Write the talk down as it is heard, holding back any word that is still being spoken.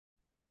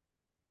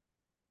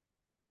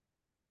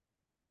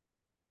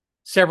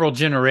Several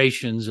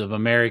generations of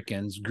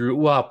Americans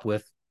grew up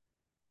with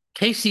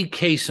Casey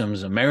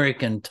Kasem's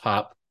American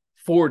Top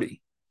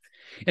 40.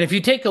 And if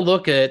you take a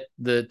look at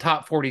the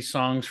top 40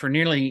 songs for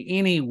nearly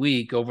any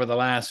week over the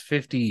last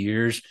 50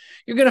 years,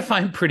 you're going to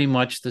find pretty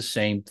much the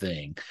same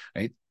thing,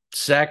 right?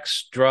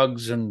 Sex,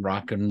 drugs, and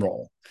rock and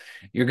roll.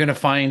 You're going to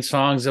find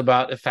songs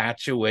about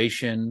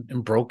infatuation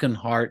and broken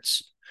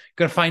hearts.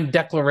 You're going to find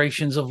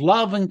declarations of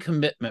love and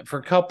commitment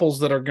for couples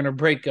that are going to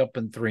break up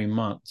in 3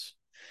 months.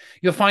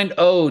 You'll find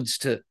odes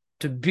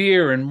to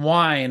beer and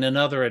wine and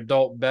other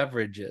adult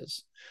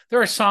beverages. There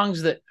are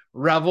songs that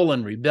revel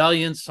in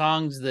rebellion,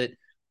 songs that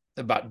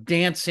about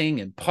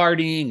dancing and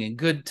partying and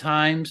good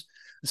times.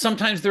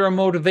 Sometimes there are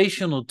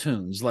motivational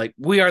tunes like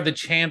We Are the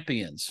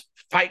Champions,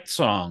 Fight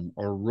Song,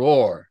 or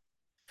Roar.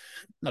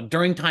 Now,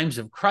 during times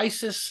of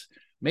crisis,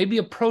 maybe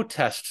a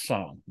protest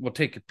song will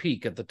take a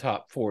peek at the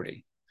top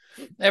 40.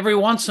 Every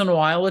once in a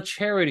while, a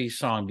charity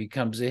song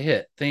becomes a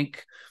hit.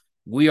 Think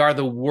We Are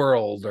the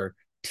World or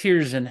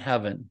Tears in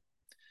Heaven.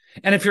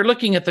 And if you're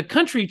looking at the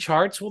country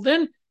charts, well,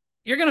 then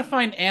you're going to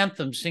find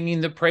anthems singing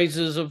the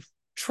praises of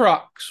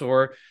trucks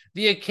or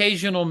the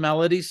occasional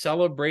melody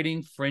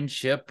celebrating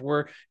friendship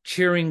or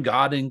cheering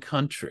God and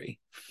country.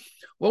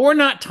 Well, we're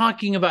not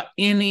talking about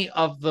any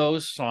of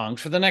those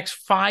songs. For the next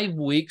 5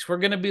 weeks, we're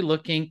going to be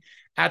looking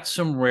at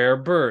some rare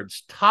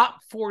birds, top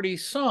 40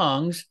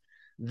 songs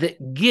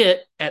that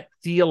get at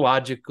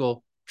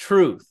theological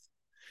truth.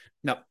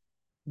 Now,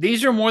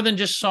 these are more than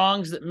just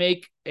songs that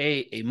make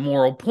a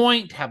moral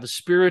point, have a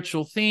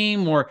spiritual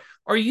theme, or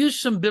use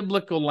some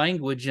biblical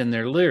language in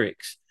their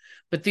lyrics.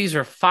 But these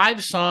are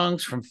 5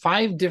 songs from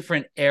 5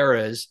 different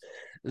eras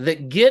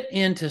that get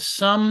into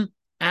some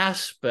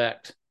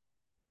aspect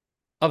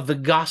of the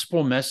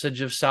gospel message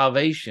of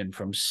salvation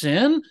from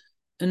sin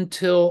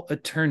until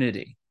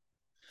eternity.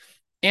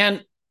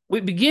 And we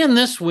begin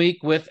this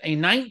week with a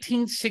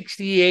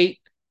 1968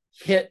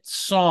 hit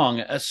song,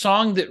 a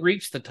song that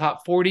reached the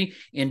top 40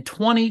 in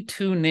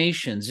 22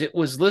 nations. It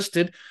was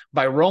listed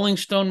by Rolling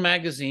Stone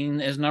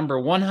magazine as number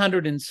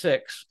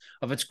 106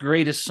 of its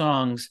greatest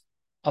songs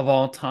of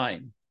all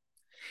time.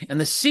 And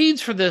the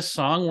seeds for this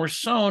song were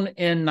sown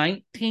in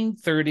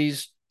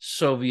 1930s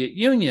Soviet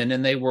Union,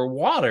 and they were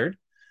watered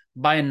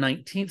by a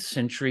 19th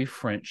century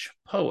French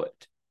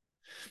poet.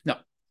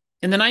 Now,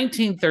 in the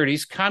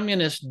 1930s,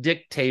 communist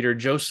dictator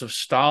Joseph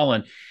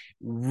Stalin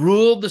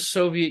ruled the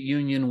Soviet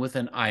Union with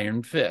an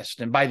iron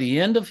fist. And by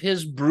the end of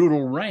his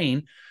brutal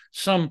reign,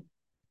 some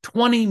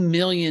 20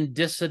 million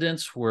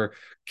dissidents were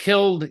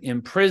killed,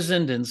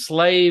 imprisoned,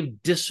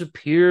 enslaved,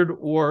 disappeared,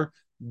 or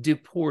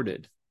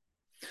deported.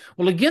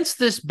 Well, against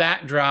this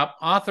backdrop,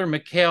 author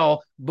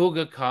Mikhail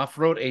Bulgakov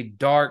wrote a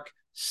dark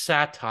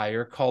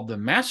satire called The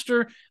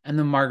Master and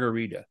the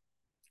Margarita.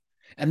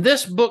 And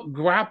this book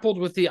grappled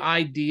with the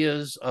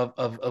ideas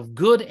of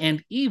good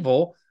and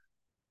evil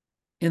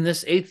in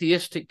this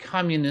atheistic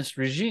communist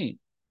regime.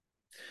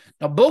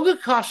 Now,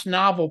 Bulgakov's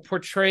novel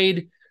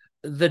portrayed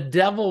the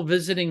devil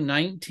visiting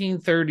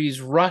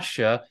 1930s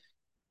Russia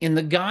in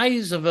the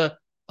guise of a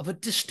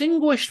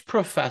distinguished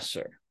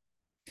professor.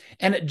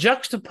 And it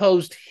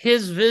juxtaposed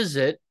his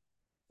visit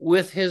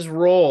with his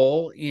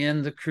role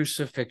in the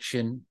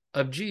crucifixion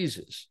of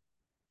Jesus.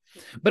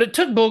 But it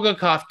took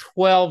Bulgakov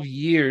 12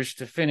 years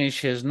to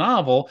finish his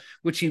novel,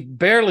 which he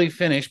barely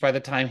finished by the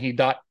time he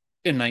died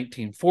in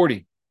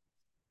 1940.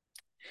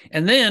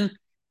 And then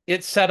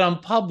it sat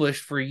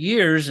unpublished for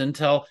years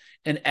until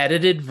an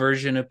edited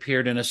version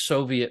appeared in a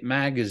Soviet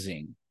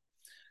magazine.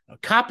 Now,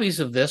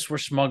 copies of this were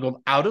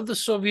smuggled out of the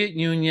Soviet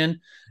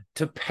Union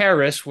to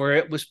Paris, where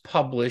it was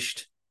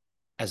published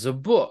as a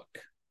book.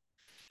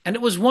 And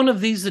it was one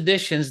of these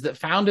editions that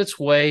found its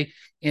way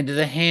into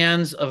the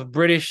hands of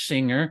British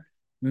singer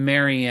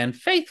Marianne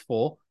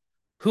Faithfull,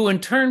 who in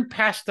turn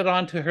passed it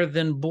on to her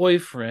then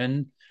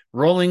boyfriend,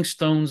 Rolling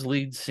Stones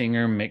lead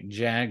singer Mick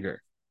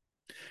Jagger.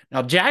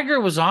 Now, Jagger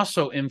was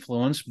also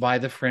influenced by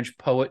the French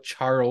poet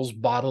Charles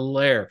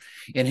Baudelaire.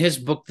 In his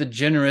book, The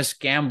Generous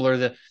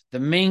Gambler, the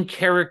main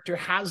character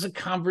has a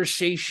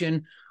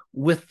conversation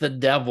with the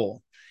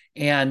devil.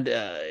 And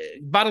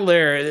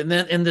Baudelaire,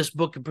 in this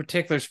book in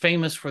particular, is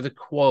famous for the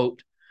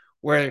quote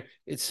where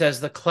it says,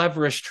 "The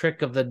cleverest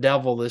trick of the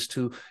devil is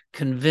to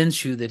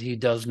convince you that he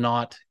does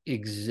not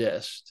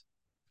exist."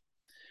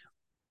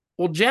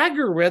 Well,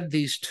 Jagger read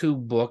these 2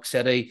 books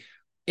at a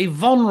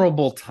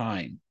vulnerable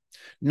time.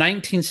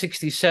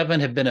 1967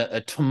 had been a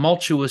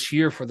tumultuous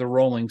year for the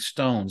Rolling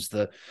Stones.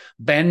 The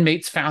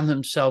bandmates found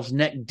themselves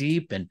neck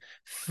deep in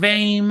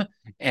fame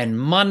and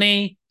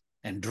money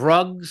and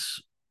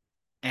drugs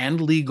and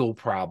legal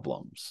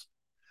problems.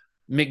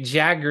 Mick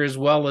Jagger, as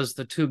well as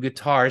the 2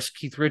 guitarists,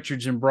 Keith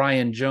Richards and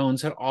Brian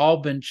Jones, had all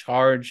been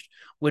charged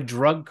with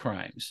drug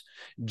crimes.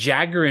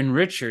 Jagger and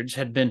Richards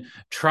had been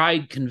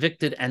tried,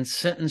 convicted, and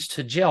sentenced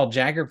to jail.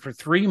 Jagger for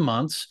 3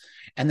 months,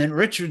 and then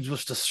Richards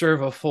was to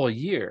serve a full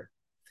year.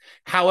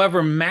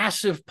 However,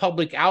 massive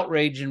public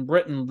outrage in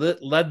Britain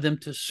led them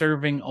to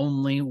serving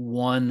only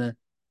 1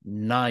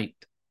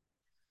 night.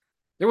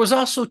 There was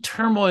also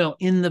turmoil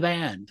in the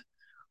band.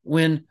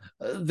 when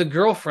the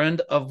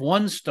girlfriend of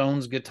one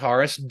Stones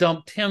guitarist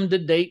dumped him to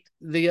date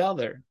the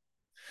other.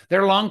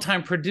 Their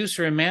longtime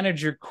producer and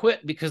manager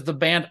quit because the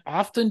band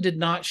often did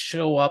not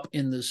show up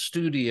in the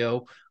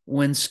studio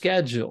when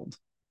scheduled.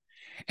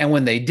 And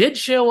when they did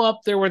show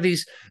up, there were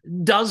these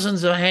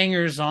dozens of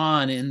hangers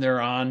on in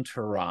their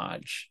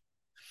entourage.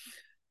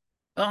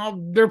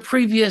 Their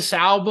previous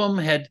album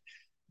had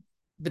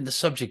been the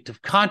subject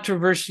of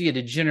controversy. It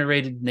had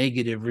generated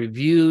negative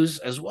reviews,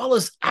 as well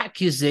as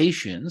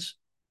accusations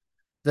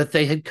that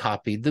they had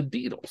copied the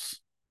Beatles.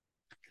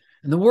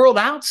 And the world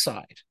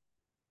outside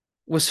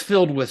was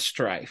filled with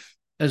strife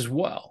as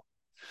well.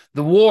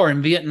 The war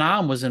in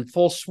Vietnam was in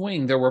full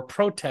swing. There were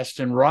protests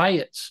and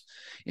riots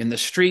in the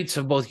streets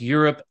of both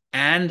Europe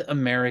and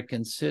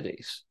American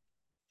cities.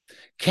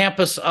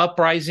 Campus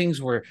uprisings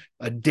were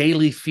a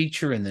daily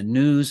feature in the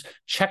news.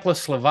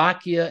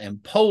 Czechoslovakia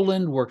and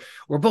Poland were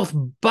both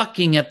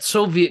bucking at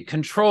Soviet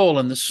control,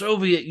 and the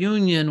Soviet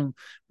Union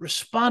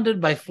responded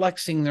by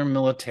flexing their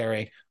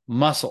military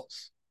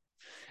muscles.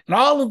 And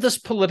all of this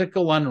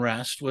political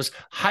unrest was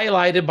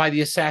highlighted by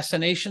the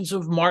assassinations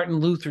of Martin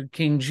Luther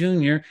King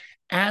Jr.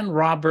 and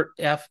Robert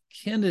F.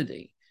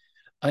 Kennedy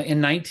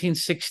in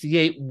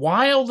 1968,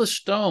 while the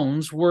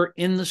Stones were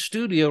in the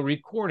studio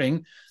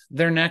recording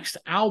their next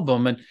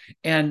album.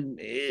 And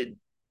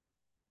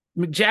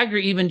Mick Jagger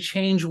even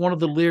changed one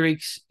of the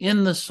lyrics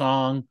in the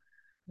song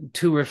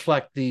to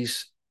reflect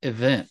these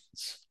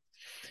events.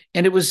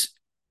 And it was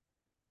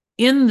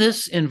in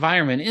this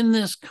environment, in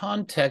this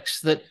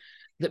context, that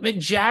Mick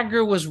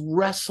Jagger was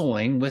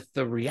wrestling with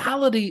the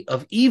reality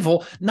of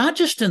evil, not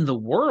just in the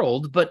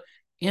world, but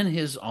in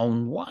his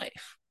own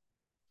life.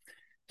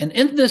 And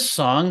in this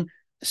song,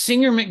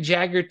 singer Mick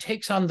Jagger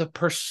takes on the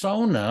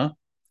persona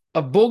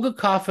of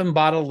Bulgakov and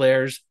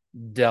Baudelaire's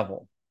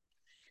devil.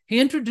 He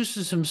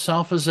introduces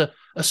himself as a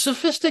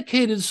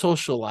sophisticated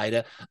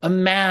socialite, a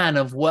man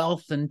of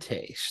wealth and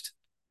taste.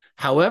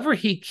 However,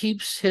 he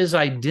keeps his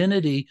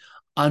identity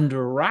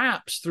under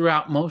wraps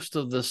throughout most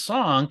of the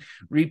song,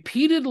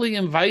 repeatedly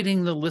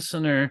inviting the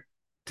listener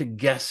to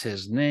guess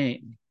his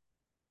name.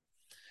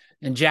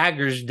 And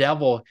Jagger's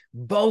devil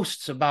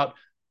boasts about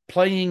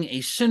playing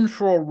a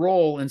central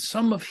role in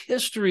some of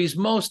history's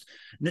most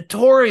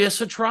notorious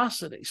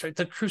atrocities, right?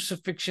 The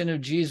crucifixion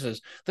of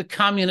Jesus, the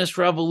communist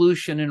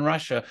revolution in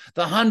Russia,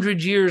 the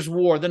 100 Years'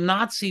 War, the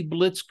Nazi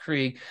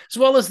blitzkrieg, as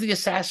well as the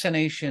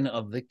assassination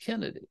of the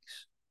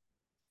Kennedys.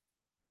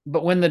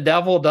 But when the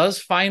devil does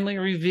finally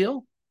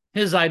reveal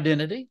his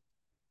identity,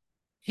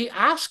 he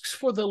asks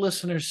for the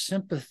listener's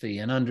sympathy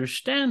and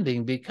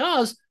understanding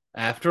because,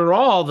 after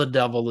all, the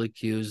devil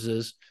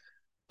accuses,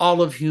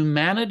 all of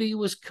humanity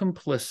was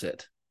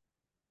complicit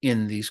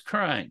in these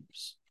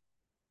crimes.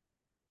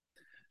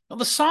 Now,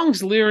 the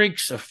song's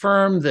lyrics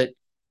affirm that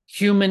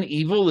human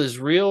evil is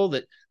real,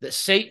 that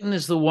Satan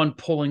is the one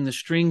pulling the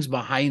strings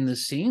behind the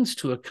scenes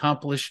to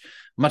accomplish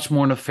much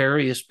more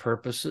nefarious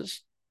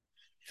purposes.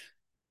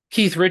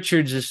 Keith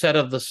Richards has said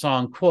of the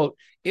song, quote,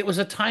 "It was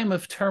a time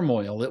of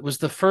turmoil. It was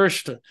the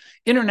first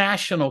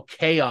international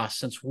chaos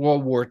since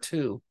World War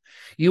II.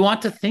 You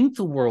want to think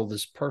the world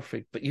is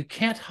perfect, but you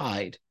can't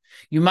hide.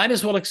 You might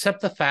as well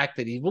accept the fact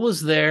that evil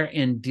is there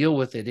and deal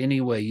with it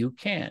any way you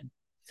can.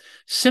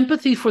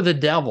 Sympathy for the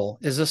Devil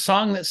is a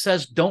song that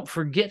says, don't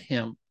forget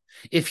him.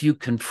 If you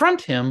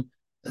confront him,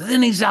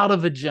 then he's out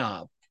of a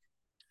job."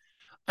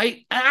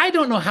 I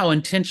don't know how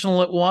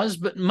intentional it was,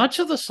 but much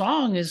of the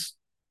song is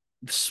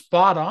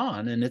spot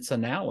on in its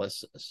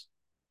analysis.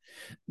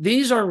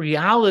 These are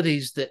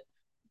realities that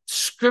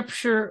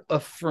Scripture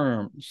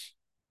affirms.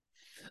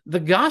 The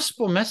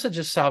gospel message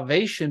of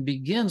salvation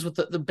begins with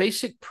the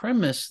basic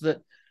premise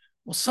that,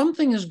 well,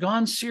 something has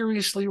gone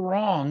seriously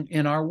wrong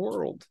in our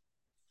world,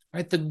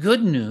 right? The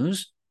good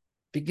news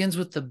begins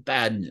with the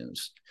bad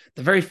news.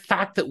 The very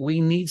fact that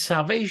we need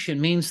salvation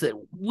means that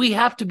we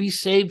have to be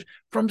saved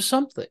from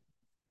something.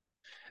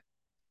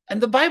 And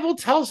the Bible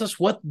tells us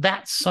what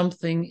that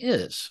something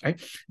is,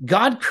 right?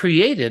 God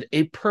created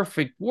a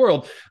perfect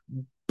world,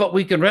 but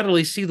we can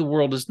readily see the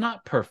world is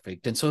not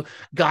perfect. And so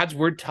God's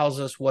word tells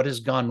us what has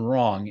gone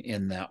wrong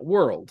in that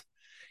world.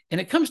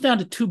 And it comes down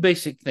to two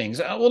basic things.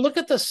 We'll look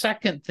at the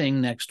second thing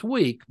next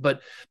week,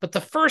 but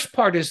the first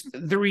part is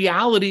the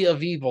reality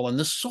of evil and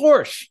the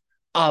source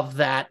of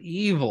that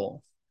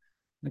evil.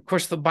 And of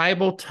course, the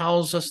Bible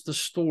tells us the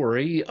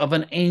story of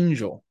an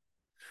angel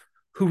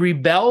who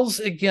rebels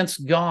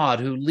against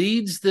God, who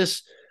leads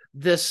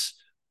this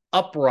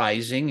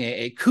uprising,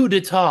 a coup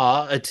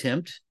d'etat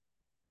attempt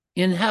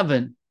in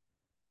heaven.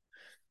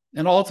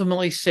 And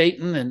ultimately,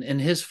 Satan and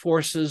his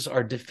forces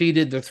are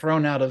defeated. They're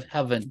thrown out of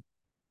heaven.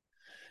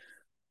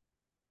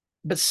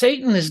 But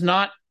Satan is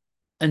not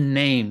a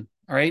name,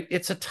 all right?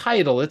 It's a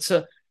title. It's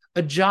a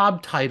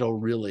job title,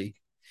 really.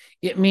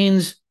 It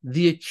means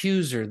the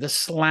accuser, the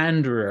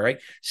slanderer, right?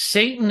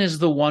 Satan is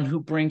the one who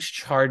brings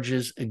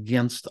charges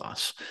against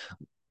us.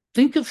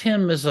 Think of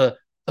him as a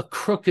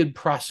crooked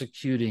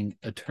prosecuting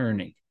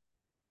attorney.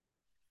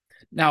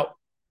 Now,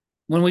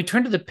 when we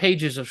turn to the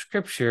pages of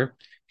Scripture,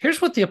 Here's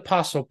what the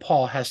Apostle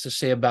Paul has to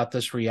say about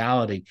this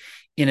reality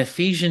in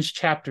Ephesians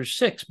chapter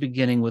 6,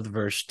 beginning with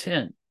verse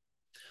 10.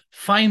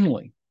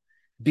 Finally,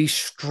 be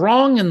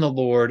strong in the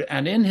Lord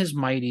and in his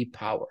mighty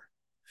power.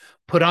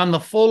 Put on the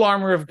full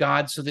armor of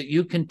God so that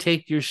you can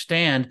take your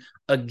stand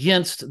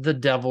against the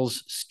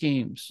devil's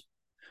schemes.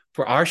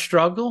 For our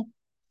struggle,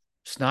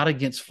 it's not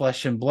against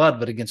flesh and blood,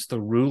 but against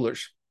the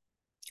rulers,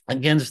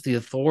 against the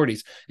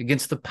authorities,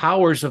 against the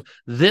powers of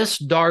this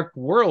dark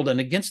world, and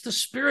against the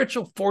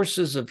spiritual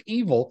forces of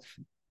evil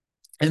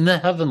in the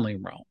heavenly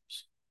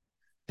realms.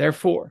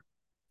 Therefore,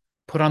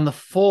 put on the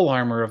full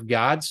armor of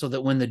God so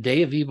that when the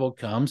day of evil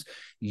comes,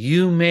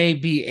 you may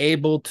be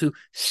able to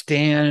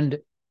stand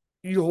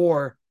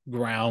your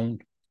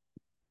ground.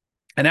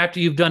 And after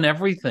you've done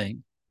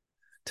everything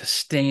to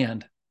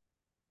stand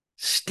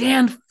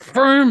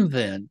firm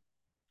then,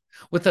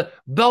 with a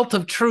belt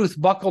of truth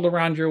buckled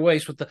around your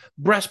waist, with the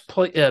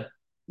breastplate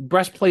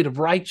of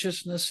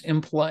righteousness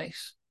in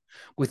place,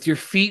 with your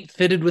feet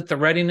fitted with the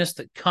readiness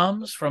that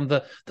comes from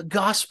the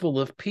gospel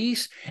of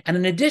peace. And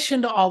in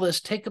addition to all this,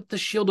 take up the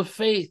shield of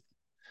faith,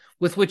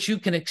 with which you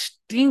can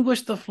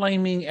extinguish the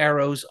flaming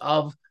arrows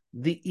of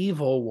the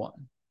evil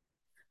one.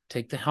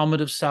 Take the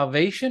helmet of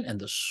salvation and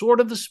the sword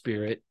of the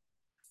Spirit,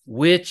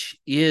 which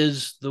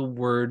is the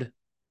word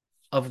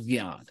of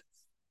God.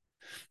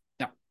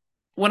 Now,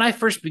 when I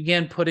first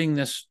began putting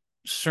this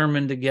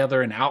sermon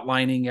together and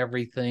outlining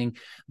everything,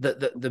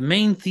 the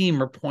main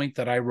theme or point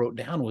that I wrote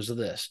down was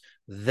this: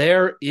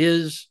 there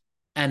is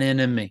an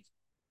enemy.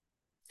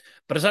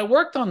 But as I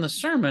worked on the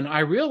sermon, I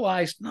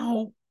realized,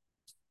 no,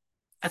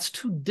 that's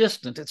too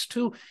distant. It's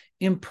too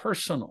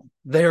impersonal.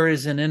 There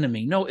is an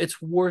enemy. No,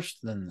 it's worse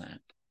than that.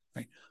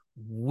 Right?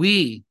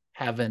 We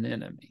have an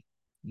enemy.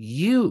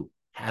 You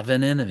have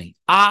an enemy.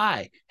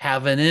 I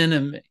have an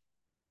enemy.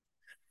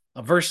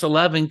 Verse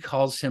 11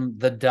 calls him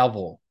the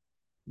devil,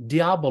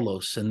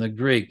 diabolos in the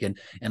Greek. And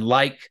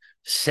like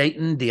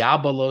Satan,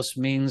 diabolos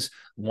means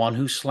one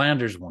who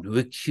slanders, one who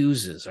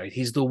accuses, right?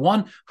 He's the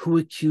one who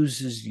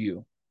accuses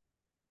you.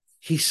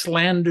 He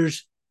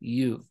slanders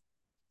you.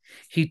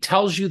 He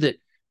tells you that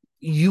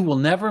you will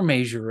never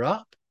measure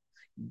up.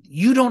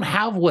 You don't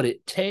have what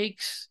it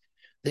takes,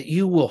 that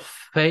you will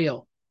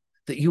fail,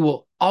 that you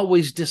will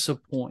always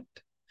disappoint.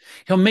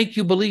 He'll make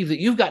you believe that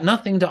you've got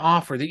nothing to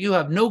offer, that you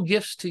have no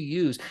gifts to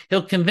use.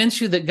 He'll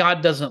convince you that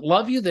God doesn't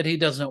love you, that he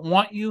doesn't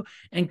want you,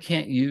 and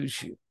can't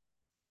use you.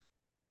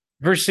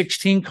 Verse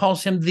 16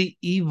 calls him the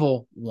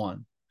evil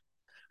one.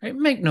 Right?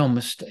 Make no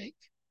mistake.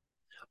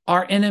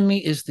 Our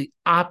enemy is the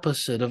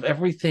opposite of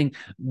everything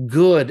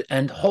good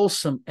and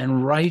wholesome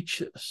and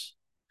righteous.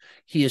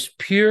 He is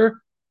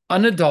pure,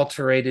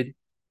 unadulterated,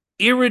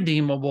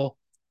 irredeemable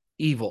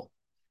evil.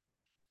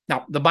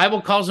 Now, the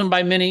Bible calls him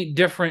by many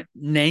different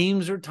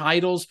names or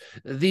titles: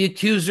 the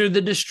accuser,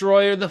 the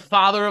destroyer, the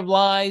father of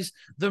lies,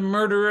 the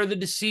murderer, the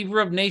deceiver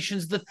of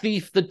nations, the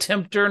thief, the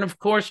tempter, and of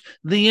course,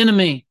 the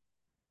enemy.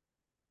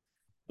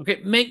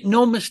 Okay, make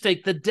no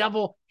mistake, the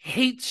devil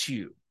hates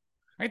you.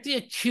 Right? The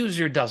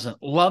accuser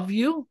doesn't love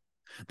you.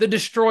 The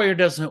destroyer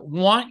doesn't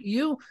want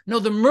you. No,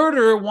 the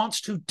murderer wants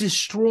to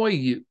destroy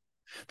you.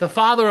 The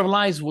father of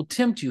lies will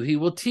tempt you. He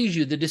will tease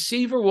you. The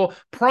deceiver will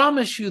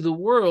promise you the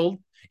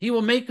world. He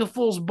will make a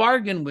fool's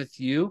bargain with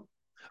you.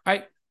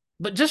 Right?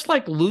 But just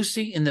like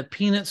Lucy in the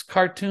Peanuts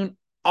cartoon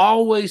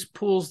always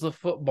pulls the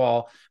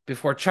football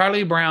before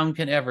Charlie Brown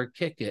can ever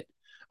kick it,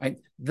 right?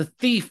 The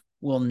thief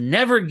will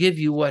never give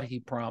you what he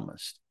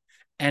promised.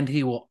 And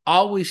he will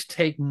always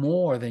take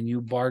more than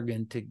you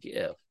bargained to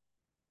give.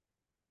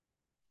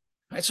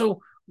 Right,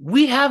 so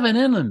we have an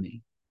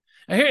enemy.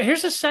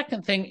 Here's the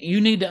second thing you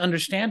need to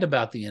understand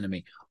about the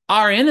enemy.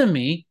 Our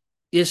enemy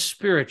is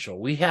spiritual.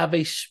 We have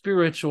a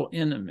spiritual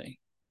enemy.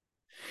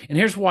 And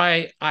here's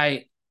why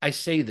I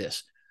say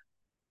this.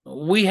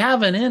 We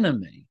have an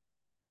enemy.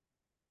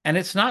 And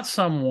it's not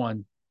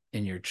someone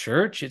in your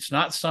church. It's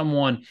not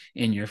someone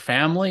in your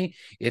family.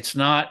 It's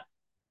not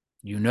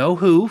you know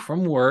who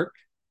from work.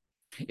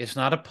 It's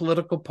not a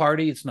political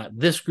party. It's not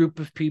this group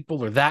of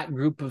people or that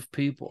group of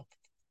people.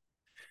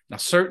 Now,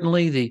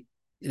 certainly the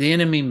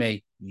enemy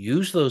may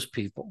use those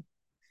people.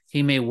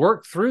 He may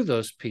work through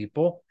those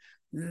people.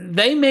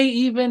 They may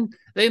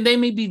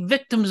be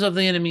victims of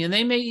the enemy, and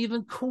they may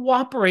even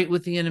cooperate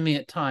with the enemy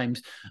at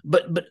times.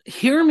 But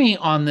hear me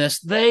on this.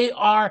 They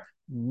are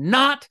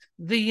not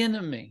the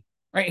enemy.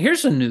 Right?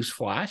 Here's a news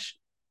flash.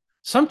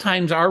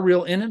 Sometimes our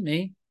real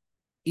enemy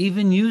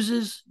even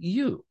uses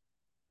you.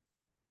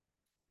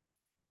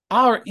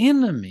 Our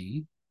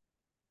enemy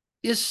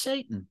is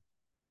Satan,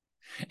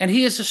 and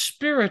he is a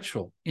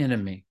spiritual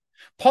enemy.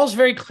 Paul's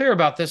very clear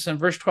about this in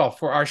verse 12.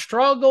 For our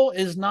struggle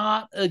is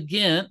not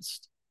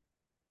against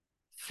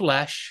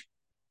flesh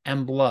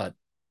and blood.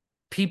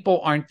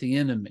 People aren't the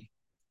enemy,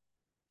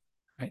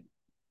 right?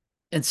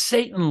 And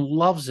Satan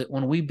loves it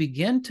when we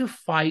begin to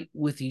fight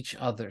with each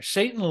other.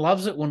 Satan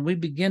loves it when we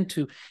begin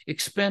to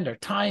expend our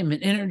time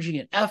and energy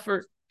and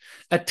effort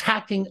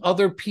attacking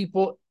other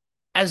people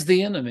as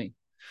the enemy.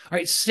 All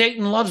right,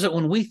 Satan loves it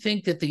when we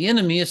think that the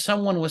enemy is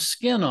someone with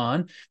skin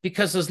on,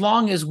 because as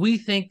long as we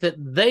think that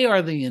they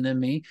are the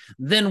enemy,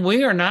 then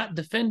we are not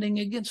defending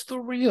against the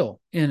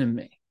real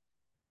enemy.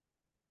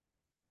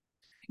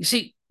 You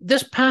see,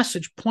 this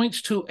passage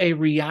points to a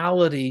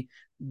reality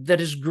that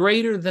is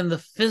greater than the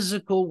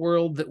physical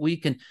world that we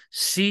can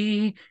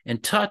see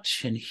and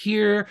touch and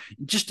hear,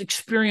 just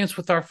experience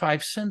with our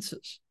five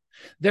senses.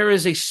 There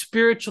is a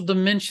spiritual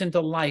dimension to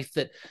life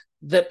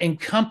that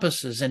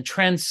encompasses and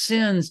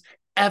transcends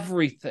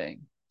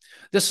everything.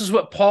 This is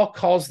what Paul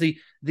calls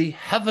the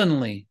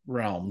heavenly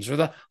realms, or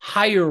the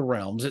higher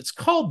realms. It's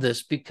called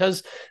this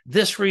because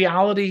this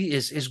reality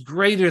is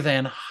greater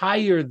than,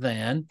 higher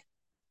than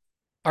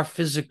our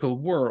physical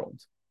world.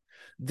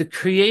 The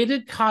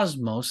created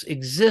cosmos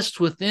exists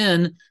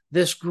within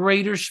this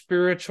greater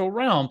spiritual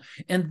realm.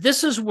 And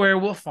this is where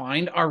we'll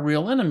find our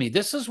real enemy.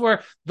 This is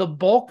where the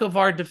bulk of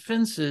our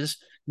defenses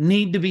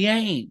need to be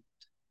aimed.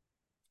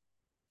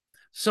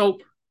 So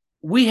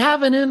we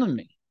have an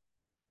enemy.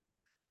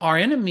 Our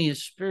enemy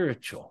is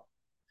spiritual.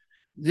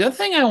 The other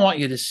thing I want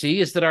you to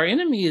see is that our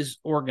enemy is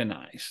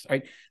organized,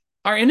 right?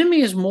 Our enemy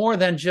is more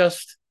than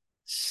just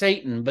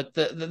Satan, but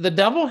the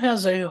devil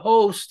has a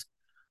host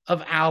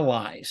of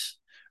allies.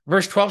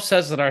 Verse 12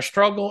 says that our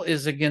struggle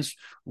is against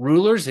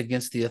rulers,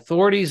 against the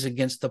authorities,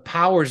 against the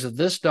powers of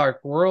this dark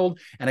world,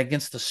 and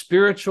against the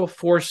spiritual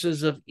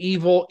forces of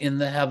evil in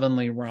the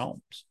heavenly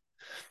realms.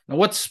 Now,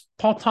 what's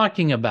Paul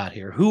talking about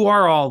here? Who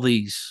are all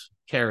these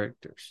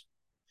characters?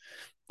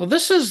 Well,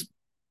 this is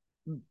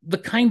the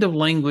kind of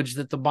language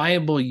that the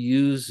Bible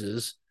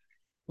uses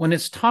when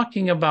it's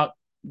talking about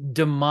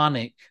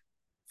demonic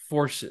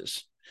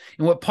forces.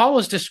 And what Paul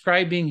is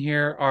describing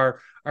here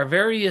are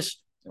various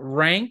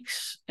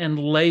ranks and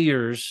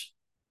layers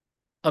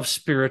of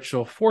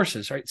spiritual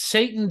forces, right?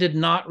 Satan did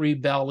not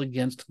rebel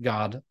against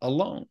God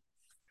alone.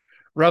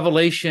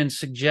 Revelation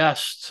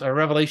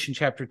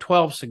chapter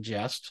 12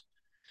 suggests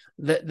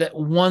that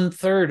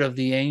 1/3 of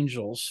the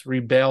angels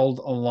rebelled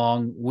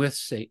along with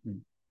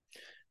Satan.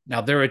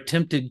 Now, their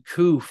attempted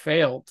coup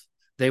failed.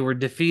 They were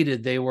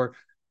defeated. They were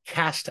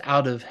cast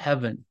out of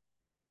heaven.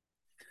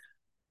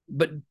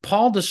 But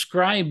Paul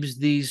describes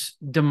these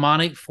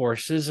demonic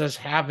forces as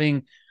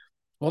having,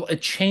 well, a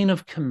chain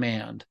of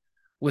command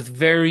with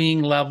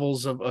varying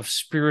levels of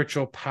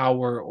spiritual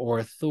power or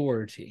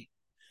authority.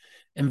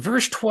 And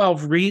verse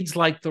 12 reads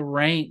like the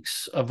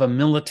ranks of a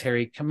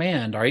military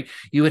command, all right?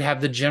 You would have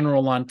the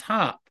general on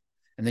top,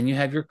 and then you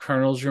have your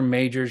colonels, your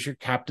majors, your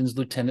captains,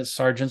 lieutenants,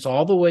 sergeants,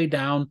 all the way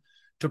down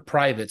to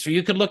privates. Or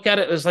you could look at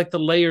it as like the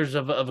layers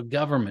of a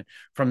government,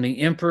 from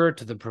the emperor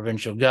to the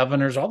provincial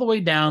governors, all the way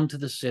down to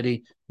the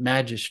city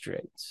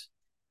magistrates.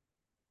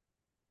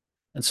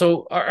 And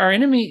so our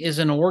enemy is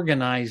an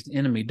organized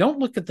enemy. Don't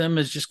look at them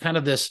as just kind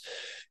of this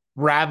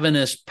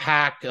ravenous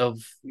pack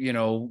of,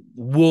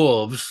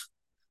 wolves,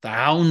 the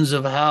hounds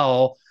of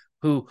hell,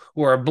 who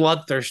are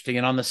bloodthirsty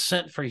and on the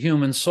scent for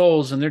human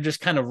souls, and they're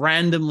just kind of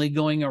randomly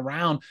going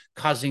around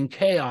causing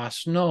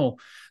chaos. No,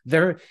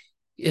 there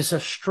is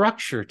a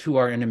structure to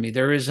our enemy.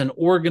 There is an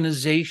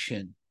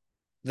organization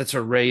that's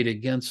arrayed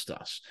against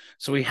us.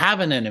 So we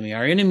have an enemy.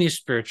 Our enemy is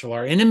spiritual.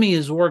 Our enemy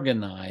is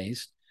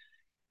organized.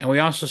 And we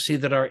also see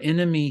that our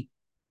enemy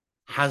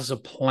has a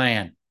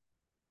plan,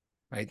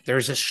 right?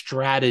 There's a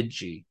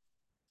strategy.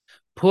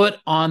 Put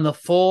on the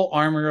full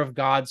armor of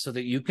God so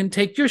that you can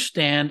take your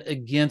stand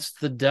against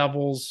the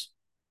devil's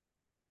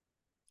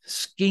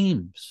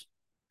schemes,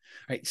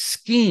 right?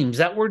 Schemes,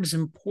 that word is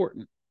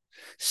important.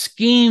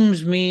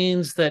 Schemes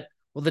means that,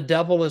 well, the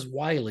devil is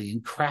wily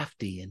and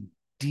crafty and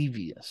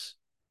devious,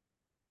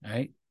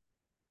 right?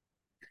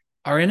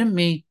 Our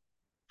enemy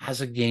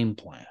has a game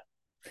plan.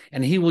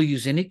 And he will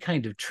use any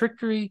kind of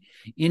trickery,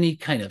 any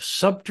kind of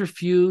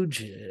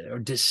subterfuge or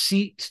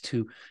deceit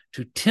to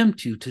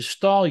tempt you, to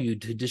stall you,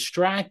 to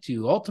distract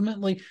you,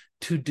 ultimately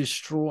to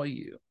destroy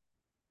you.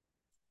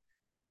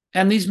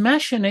 And these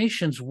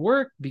machinations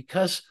work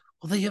because,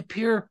 well, they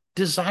appear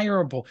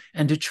desirable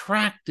and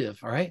attractive,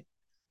 all right?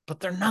 But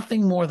they're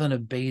nothing more than a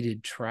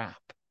baited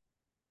trap.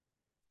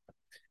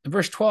 In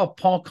verse 12,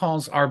 Paul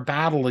calls our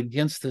battle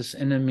against this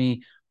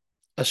enemy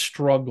a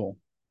struggle.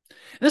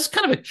 And this is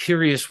kind of a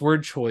curious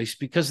word choice,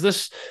 because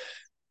this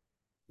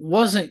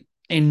wasn't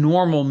a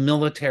normal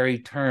military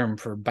term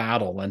for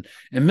battle, and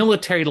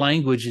military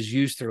language is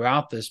used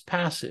throughout this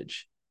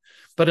passage.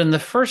 But in the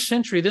first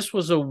century, this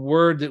was a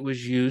word that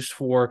was used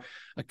for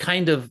a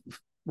kind of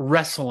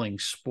wrestling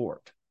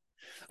sport.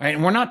 All right,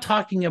 and we're not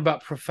talking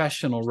about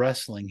professional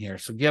wrestling here.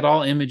 So get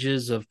all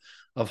images of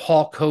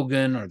Hulk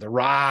Hogan or The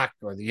Rock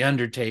or The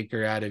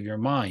Undertaker out of your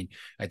mind.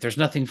 Right? There's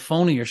nothing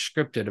phony or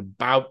scripted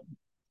about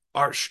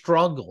our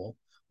struggle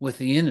with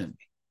the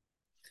enemy.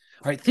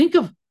 All right, think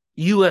of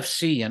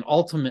UFC and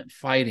Ultimate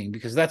Fighting,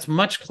 because that's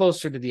much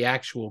closer to the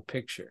actual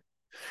picture.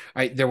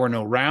 All right, there were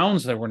no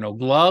rounds, there were no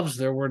gloves,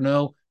 there were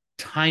no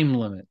time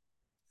limit.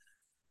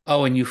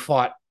 Oh, and you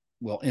fought,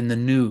 well, in the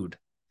nude.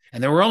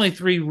 And there were only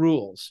 3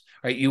 rules.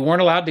 Right? You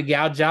weren't allowed to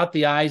gouge out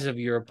the eyes of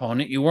your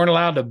opponent. You weren't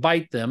allowed to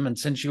bite them. And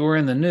since you were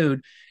in the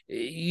nude,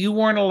 you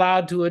weren't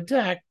allowed to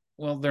attack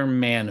Well, their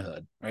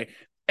manhood, right?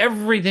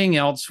 Everything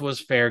else was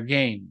fair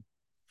game.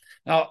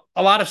 Now,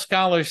 a lot of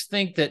scholars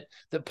think that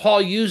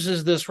Paul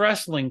uses this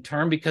wrestling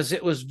term because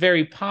it was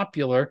very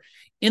popular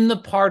in the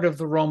part of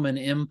the Roman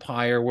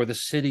Empire where the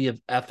city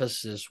of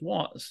Ephesus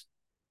was.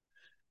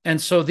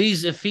 And so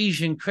these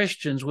Ephesian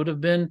Christians would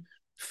have been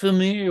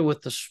familiar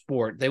with the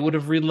sport. They would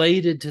have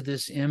related to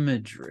this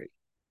imagery.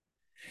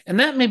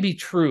 And that may be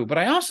true, but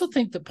I also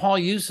think that Paul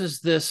uses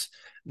this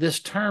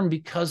term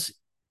because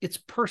it's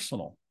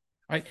personal,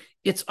 right?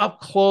 It's up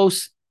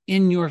close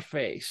in your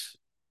face.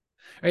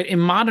 Right? In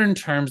modern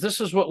terms, this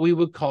is what we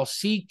would call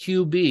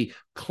CQB,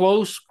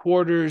 close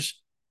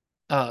quarters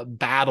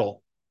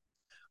battle.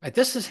 Right?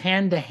 This is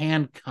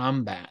hand-to-hand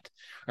combat.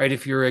 Right?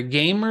 If you're a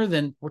gamer,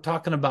 then we're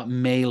talking about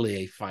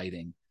melee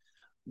fighting.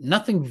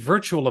 Nothing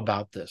virtual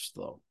about this,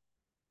 though.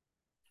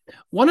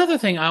 One other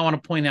thing I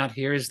want to point out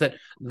here is that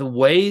the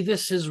way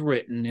this is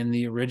written in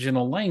the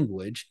original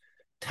language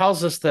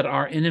tells us that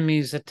our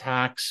enemy's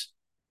attacks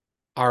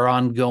are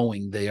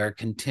ongoing. They are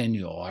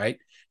continual, right?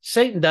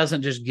 Satan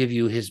doesn't just give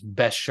you his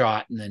best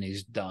shot and then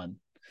he's done.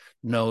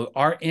 No,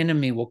 our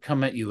enemy will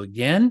come at you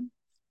again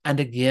and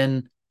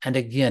again and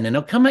again. And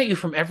he'll come at you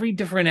from every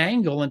different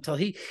angle until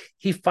he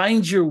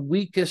finds your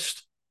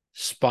weakest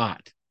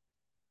spot.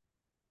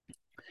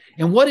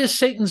 And what is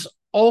Satan's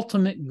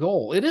ultimate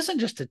goal? It isn't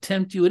just to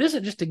tempt you. It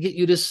isn't just to get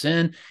you to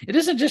sin. It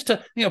isn't just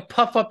to,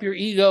 puff up your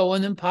ego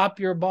and then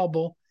pop your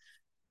bubble.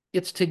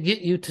 It's to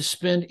get you to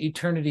spend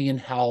eternity in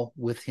hell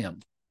with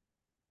him,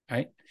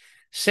 right?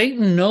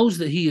 Satan knows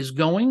that he is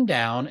going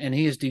down and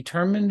he is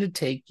determined to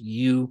take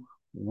you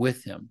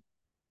with him,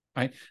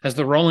 right? As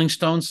the Rolling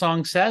Stones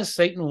song says,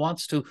 Satan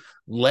wants to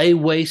lay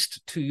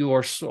waste to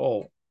your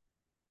soul,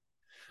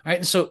 right?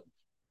 And so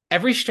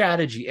every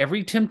strategy,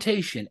 every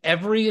temptation,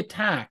 every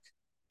attack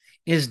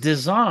is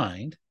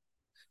designed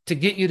to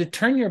get you to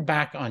turn your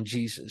back on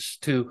Jesus,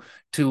 to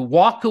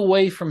walk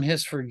away from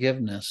his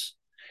forgiveness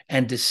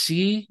and to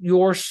see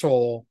your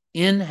soul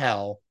in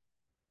hell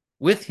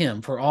with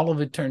him for all of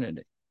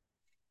eternity.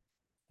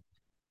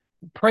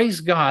 Praise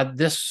God,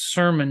 this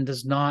sermon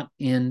does not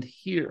end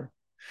here.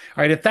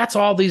 All right, if that's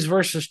all these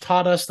verses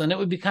taught us, then it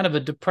would be kind of a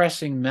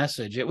depressing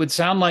message. It would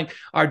sound like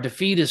our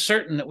defeat is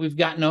certain, that we've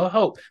got no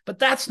hope. But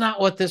that's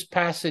not what this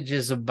passage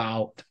is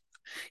about.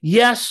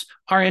 Yes,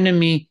 our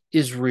enemy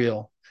is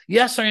real.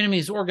 Yes, our enemy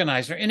is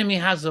organized. Our enemy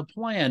has a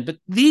plan. But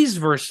these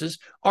verses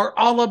are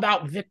all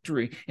about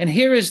victory. And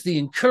here is the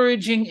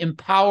encouraging,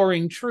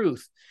 empowering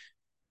truth.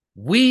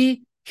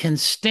 We can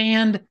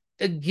stand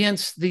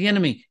against the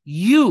enemy.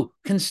 You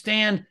can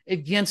stand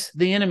against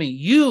the enemy.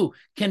 You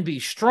can be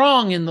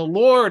strong in the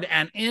Lord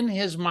and in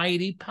his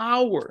mighty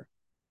power.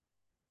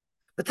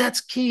 But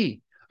that's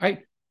key,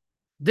 right?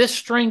 This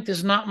strength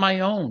is not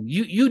my own.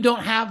 You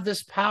don't have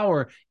this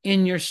power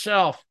in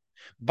yourself.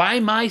 By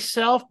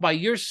myself, by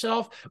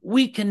yourself,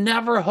 we can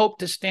never hope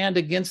to stand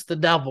against the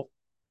devil.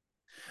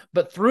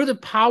 But through the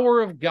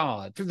power of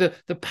God, through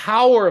the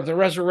power of the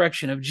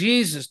resurrection of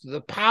Jesus, through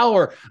the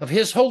power of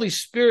his Holy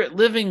Spirit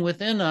living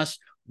within us,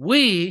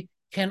 we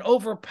can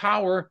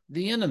overpower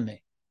the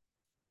enemy.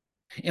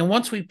 And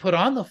once we put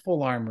on the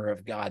full armor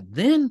of God,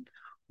 then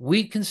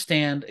we can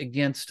stand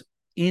against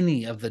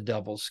any of the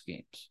devil's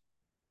schemes.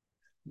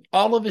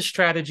 All of his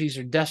strategies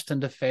are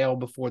destined to fail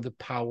before the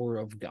power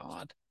of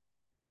God.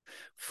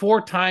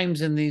 4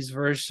 times in these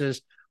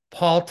verses,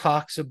 Paul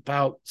talks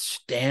about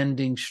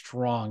standing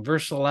strong.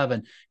 Verse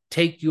 11,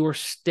 take your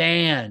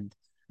stand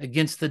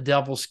against the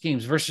devil's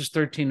schemes. Verses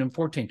 13 and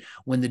 14,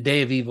 when the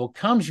day of evil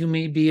comes, you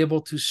may be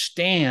able to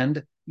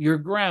stand your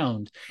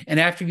ground.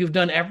 And after you've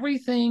done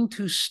everything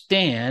to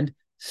stand,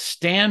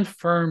 stand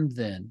firm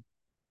then.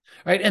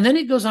 Right? And then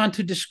he goes on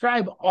to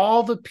describe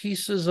all the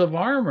pieces of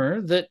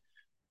armor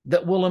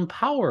that will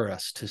empower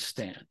us to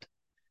stand.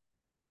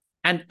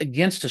 And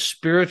against a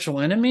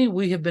spiritual enemy,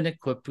 we have been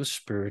equipped with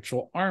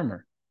spiritual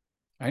armor.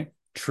 Right?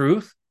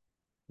 Truth,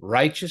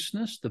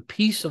 righteousness, the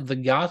peace of the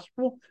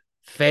gospel,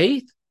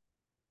 faith,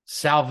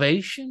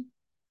 salvation,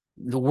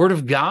 the word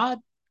of God.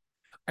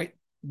 Right?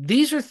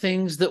 These are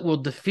things that will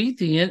defeat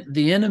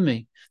the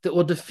enemy, that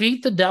will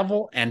defeat the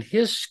devil and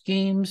his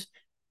schemes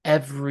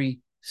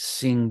every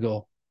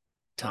single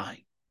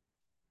time.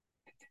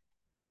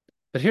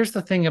 But here's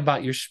the thing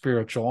about your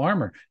spiritual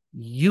armor.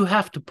 You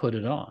have to put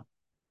it on.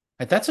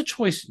 Right? That's a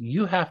choice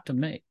you have to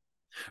make.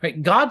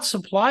 Right? God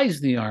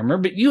supplies the armor,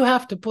 but you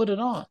have to put it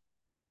on.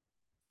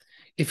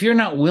 If you're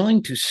not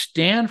willing to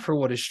stand for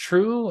what is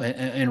true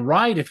and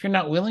right, if you're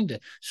not willing to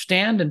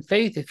stand in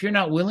faith, if you're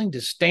not willing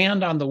to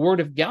stand on the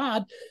word of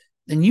God,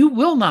 then you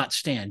will not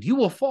stand. You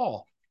will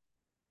fall.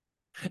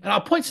 And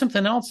I'll point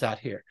something else out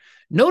here.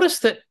 Notice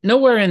that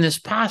nowhere in this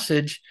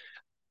passage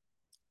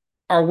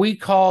are we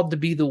called to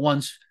be the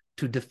ones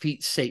to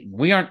defeat Satan.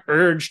 We aren't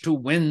urged to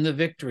win the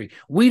victory.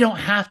 We don't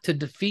have to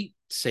defeat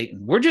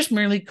Satan. We're just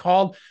merely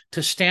called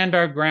to stand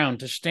our ground,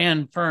 to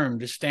stand firm,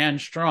 to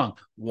stand strong.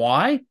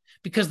 Why?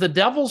 Because the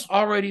devil's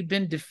already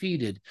been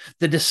defeated.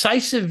 The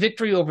decisive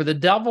victory over the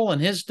devil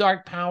and his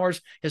dark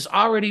powers has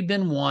already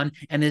been won,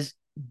 and his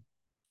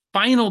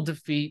final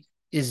defeat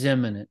is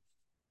imminent.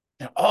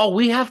 And all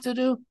we have to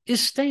do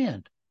is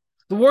stand.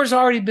 The war's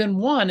already been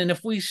won, and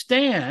if we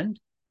stand,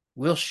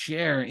 we'll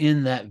share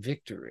in that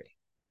victory.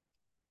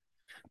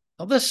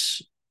 Now,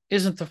 this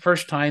isn't the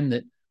first time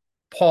that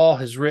Paul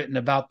has written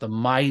about the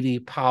mighty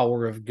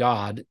power of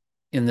God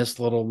in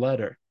this little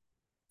letter.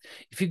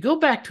 If you go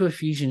back to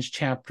Ephesians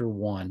chapter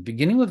 1,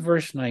 beginning with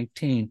verse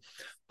 19,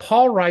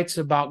 Paul writes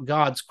about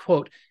God's,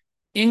 quote,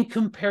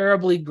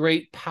 incomparably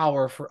great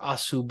power for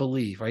us who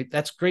believe, right?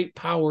 That's great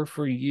power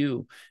for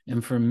you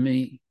and for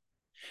me.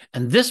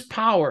 And this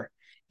power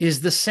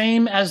is the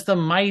same as the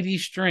mighty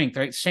strength,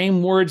 right?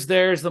 Same words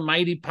there as the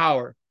mighty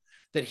power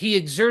that he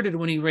exerted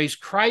when he raised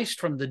Christ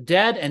from the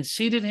dead and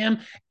seated him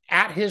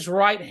at his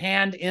right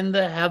hand in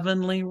the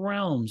heavenly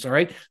realms. All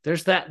right.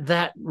 There's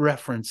that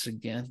reference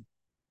again.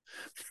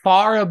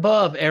 Far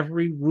above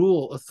every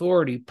rule,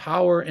 authority,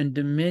 power, and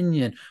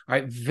dominion. All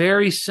right.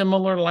 Very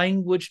similar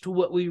language to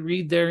what we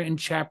read there in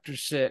chapter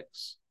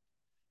 6.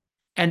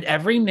 And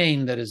every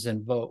name that is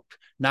invoked,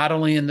 not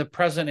only in the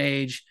present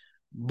age,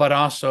 but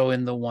also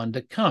in the one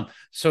to come.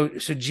 So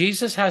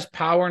Jesus has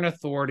power and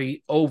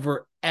authority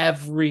over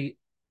every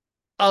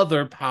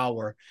other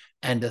power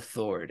and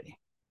authority.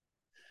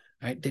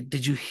 All right?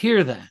 Did you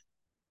hear that?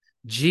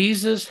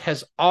 Jesus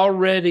has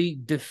already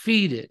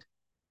defeated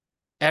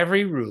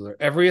every ruler,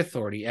 every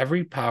authority,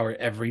 every power,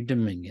 every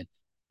dominion,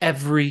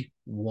 every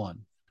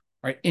one,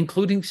 right?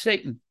 Including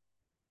Satan.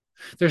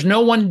 There's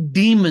no one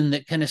demon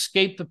that can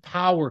escape the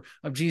power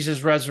of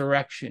Jesus'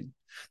 resurrection.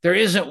 There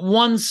isn't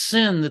one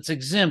sin that's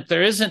exempt.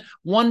 There isn't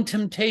one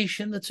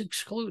temptation that's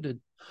excluded.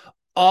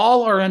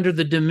 All are under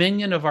the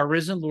dominion of our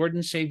risen Lord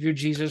and Savior,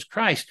 Jesus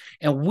Christ.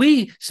 And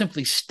we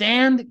simply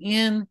stand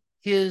in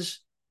his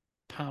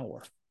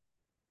power.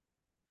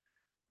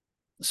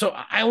 So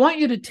I want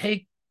you to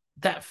take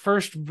that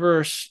first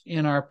verse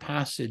in our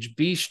passage,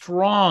 be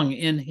strong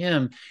in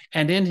him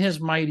and in his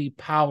mighty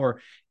power,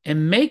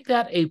 and make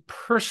that a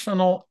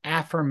personal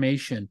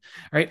affirmation,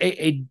 right?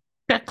 A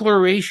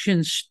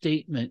declaration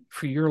statement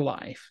for your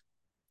life.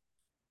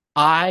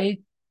 I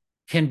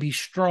can be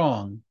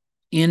strong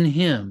in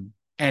him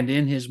and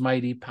in his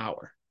mighty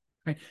power.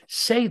 Right?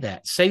 Say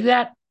that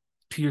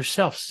to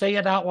yourself. Say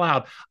it out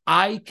loud.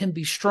 I can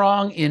be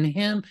strong in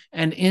him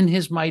and in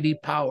his mighty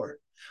power.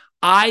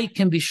 I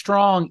can be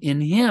strong in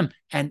him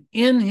and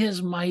in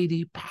his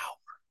mighty power.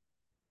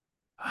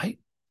 Right?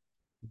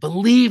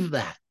 Believe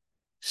that.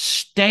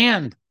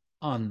 Stand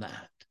on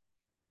that.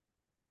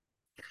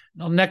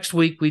 Now, next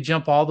week, we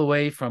jump all the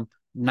way from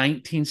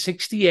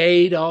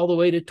 1968 all the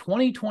way to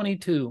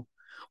 2022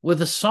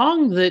 with a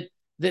song that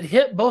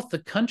hit both the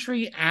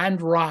country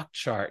and rock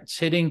charts,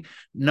 hitting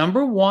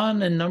number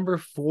 1 and number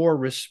 4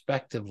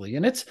 respectively.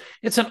 And it's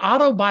an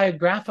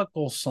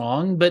autobiographical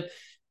song, but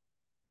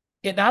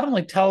it not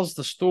only tells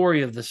the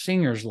story of the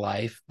singer's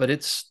life, but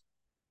it's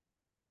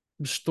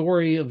the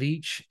story of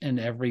each and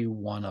every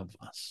one of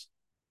us.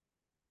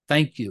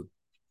 Thank you,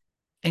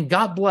 and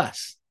God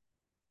bless.